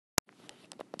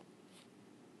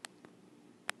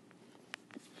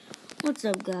What's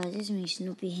up, guys? It's me,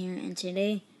 Snoopy here, and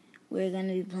today we're going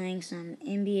to be playing some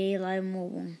NBA Live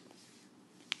Mobile.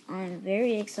 I'm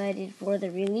very excited for the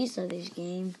release of this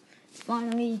game,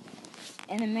 finally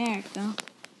in America.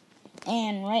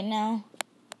 And right now,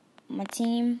 my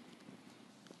team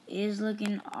is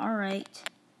looking alright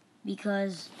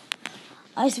because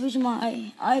I switched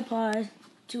my iPod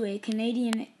to a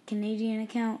Canadian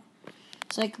account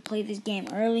so I could play this game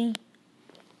early.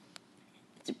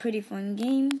 It's a pretty fun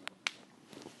game.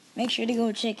 Make sure to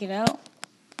go check it out.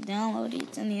 Download it.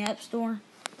 It's in the App Store.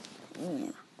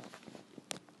 Yeah.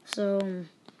 So,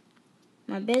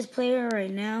 my best player right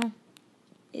now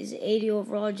is 80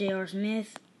 overall J.R.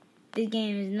 Smith. This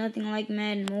game is nothing like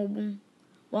Madden Mobile.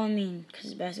 Well, I mean, because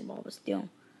it's basketball, but still.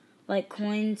 Like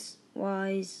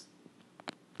coins-wise.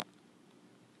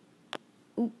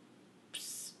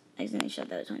 Oops. I accidentally shot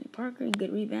that at Tony Parker.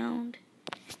 Good rebound.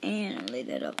 And I laid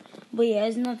that up. But yeah,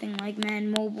 it's nothing like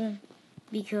Madden Mobile.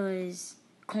 Because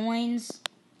coins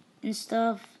and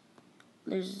stuff,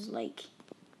 there's like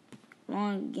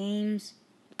long games.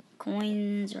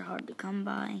 Coins are hard to come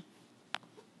by.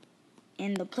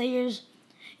 And the players,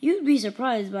 you'd be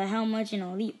surprised by how much an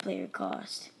elite player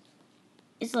costs.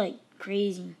 It's like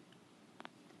crazy.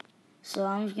 So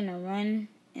I'm just gonna run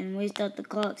and waste out the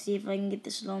clock, see if I can get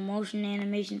the slow motion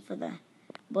animation for the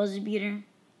buzzer beater.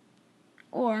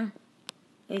 Or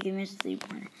I can miss a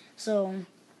 3-pointer. So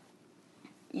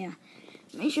yeah.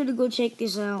 Make sure to go check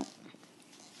this out.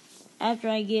 After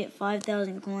I get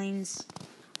 5,000 coins,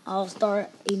 I'll start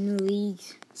a new league.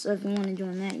 So if you want to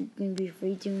join that, you can be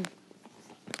free to.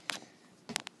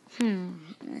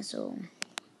 So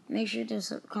make sure to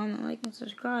comment, like, and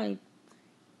subscribe.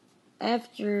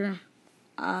 After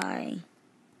I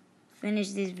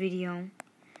finish this video.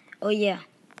 Oh yeah.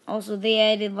 Also, they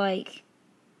added like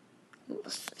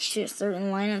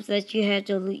certain lineups that you had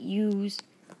to use.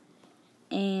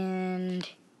 And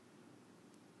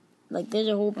like there's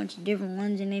a whole bunch of different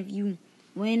ones, and if you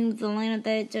win with the lineup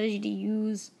that it tells you to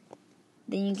use,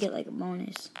 then you get like a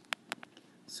bonus.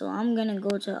 So I'm gonna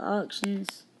go to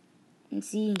auctions and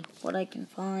see what I can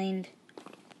find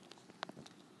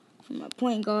for my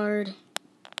point guard.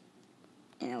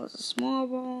 And it was a small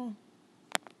ball.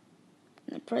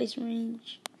 And the price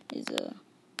range is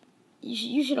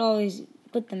you should always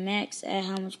put the max at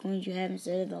how much coins you have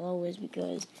instead of the lowest,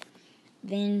 because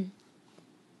then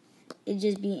it'd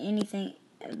just be anything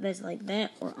that's like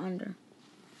that or under.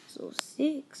 So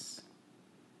 6,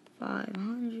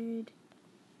 500,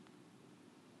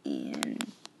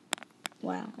 and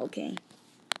wow, okay.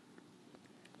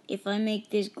 If I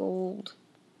make this gold,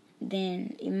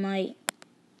 then it might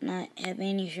not have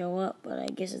any show up, but I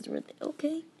guess it's worth it.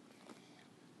 Okay.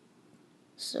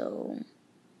 So,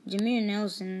 Jameer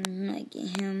Nelson, might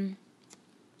get him.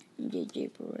 JJ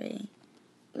Barea.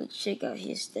 Let's check out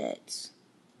his stats.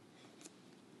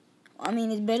 I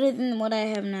mean, it's better than what I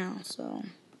have now, so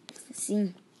let's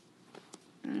see.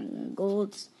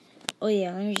 Golds. Oh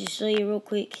yeah, let me just show you real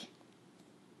quick.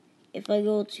 If I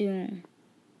go to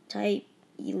type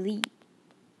elite.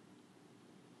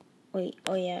 Wait,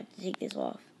 oh yeah, I have to take this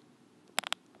off.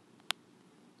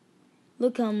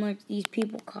 Look how much these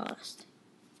people cost.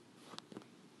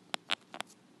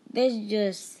 That's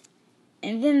just,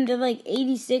 and then they're like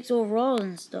 86 overall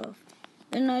and stuff.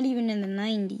 They're not even in the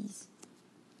 90s.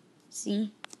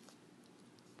 See?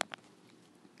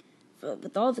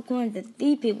 With all the coins that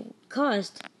these people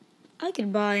cost, I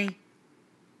could probably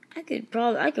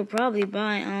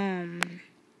buy,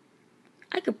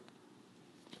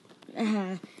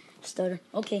 stutter.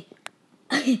 Okay.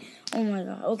 Oh my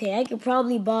god. Okay, I could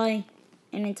probably buy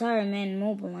an entire Madden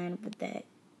Mobile lineup with that.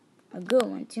 A good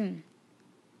one, too.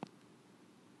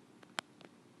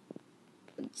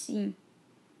 Let's see.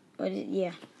 But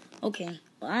yeah. Okay.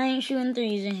 Well, I ain't shooting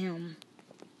threes in him.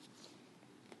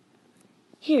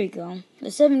 Here we go. The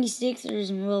 76ers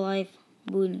in real life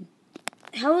booting.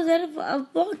 How is that a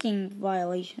blocking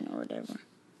violation or whatever?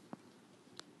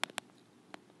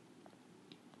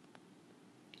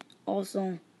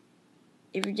 Also,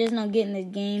 if you're just not getting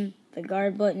this game, the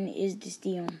guard button is to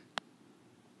steal.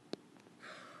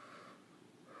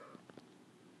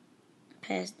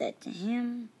 Pass that to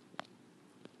him.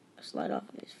 Slide off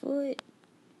of his foot.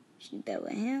 Shoot that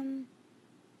with him.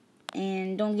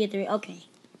 And don't get the... Okay.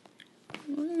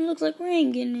 Well, it looks like we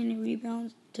ain't getting any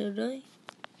rebounds today.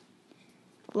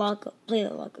 Lock up. Play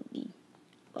the lock up D.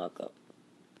 Lock up.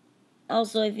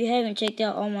 Also, if you haven't checked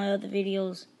out all my other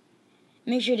videos,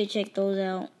 make sure to check those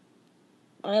out.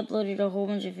 I uploaded a whole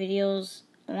bunch of videos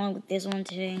along with this one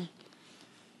today.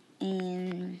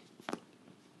 And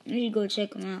you should go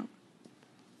check them out.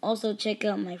 Also, check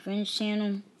out my friend's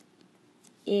channel.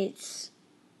 It's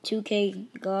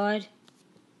 2K God.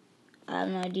 I have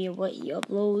no idea what he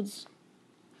uploads,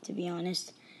 to be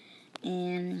honest.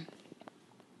 And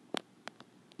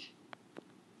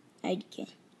IDK.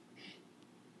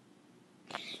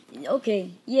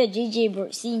 Okay, yeah, JJ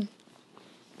Burt. See,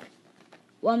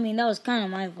 well, I mean, that was kind of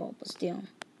my fault, but still.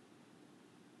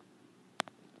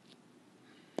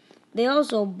 They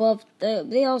also buffed up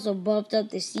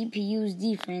the CPU's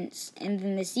defense, and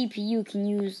then the CPU can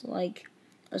use like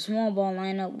a small ball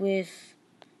lineup with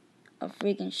a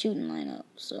freaking shooting lineup.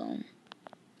 So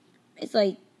it's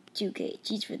like 2K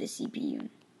cheats for the CPU.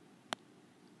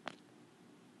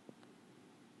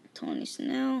 Tony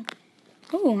Snell.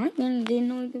 Oh, I didn't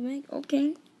know he could make.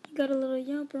 Okay, he got a little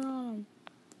yopper on him.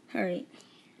 All right.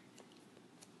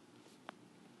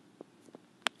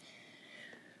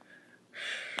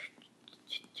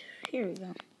 Here we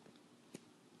go.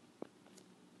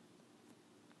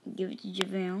 Give it to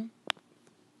JaVale.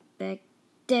 Back.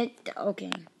 Dead.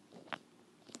 Okay.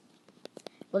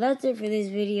 Well, that's it for this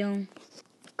video.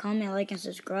 Comment, like, and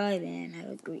subscribe, and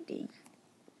have a great day.